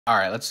All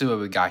right, let's see what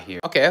we got here.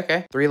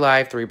 Okay. 3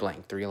 live, 3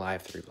 blank. 3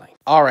 live, 3 blank.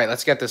 All right,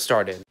 let's get this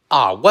started.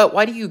 What?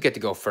 Why do you get to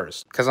go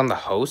first? Because I'm the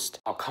host?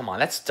 Oh, come on,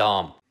 that's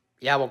dumb.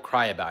 Yeah, we'll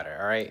cry about it,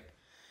 all right?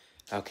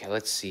 Okay,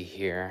 let's see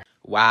here.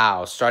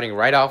 Wow, starting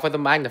right off with a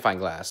magnifying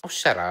glass. Oh,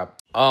 shut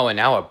up. Oh, and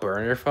now a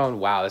burner phone?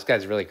 Wow, this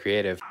guy's really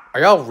creative.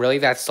 Are y'all really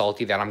that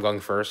salty that I'm going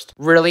first?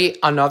 Really?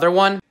 Another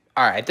one?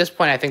 All right, at this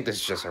point, I think this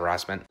is just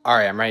harassment. All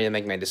right, I'm ready to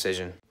make my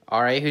decision.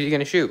 All right, who you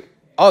gonna shoot?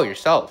 Oh,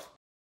 yourself.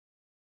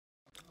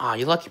 Aw,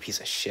 you lucky piece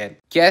of shit.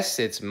 Guess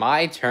it's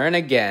my turn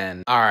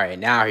again. All right,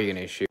 now who are you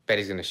gonna shoot? Bet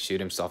he's gonna shoot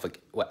himself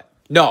again. What?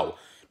 No,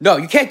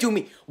 you can't do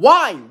me.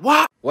 Why?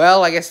 Why?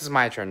 Well, I guess it's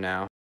my turn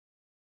now.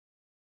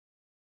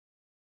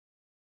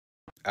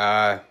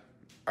 Are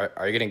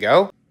you gonna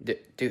go?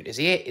 Dude, is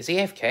he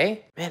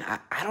AFK? Man,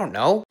 I don't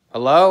know.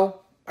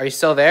 Hello? Are you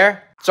still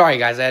there? Sorry,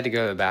 guys, I had to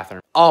go to the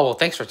bathroom. Oh, well,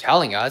 thanks for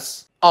telling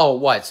us. Oh,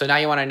 what? So now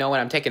you want to know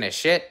when I'm taking a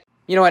shit?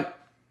 You know what?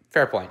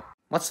 Fair point.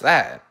 What's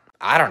that?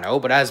 I don't know,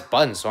 but it has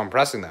buttons, so I'm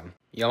pressing them.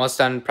 You almost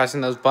done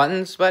pressing those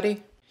buttons,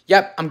 buddy?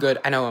 Yep, I'm good.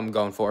 I know what I'm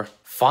going for.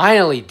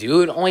 Finally,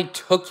 dude. Only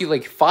took you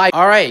like 5.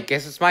 All right,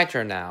 guess it's my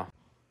turn now.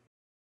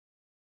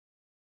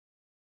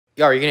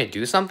 Yo, are you gonna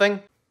do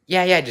something?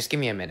 Yeah, just give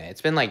me a minute.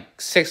 It's been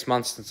like 6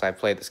 months since I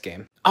played this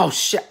game. Oh,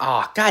 shit.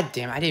 Oh, god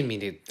damn. I didn't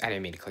mean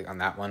to click on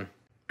that one.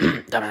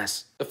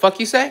 Dumbass. The fuck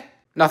you say?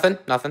 Nothing.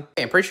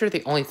 Hey, I'm pretty sure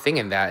the only thing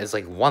in that is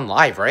like 1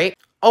 live, right?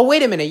 Oh,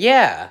 wait a minute.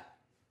 Yeah.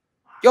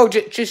 Yo,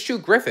 just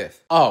shoot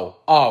Griffith. Oh,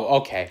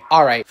 okay.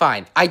 All right,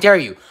 fine. I dare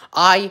you.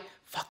 I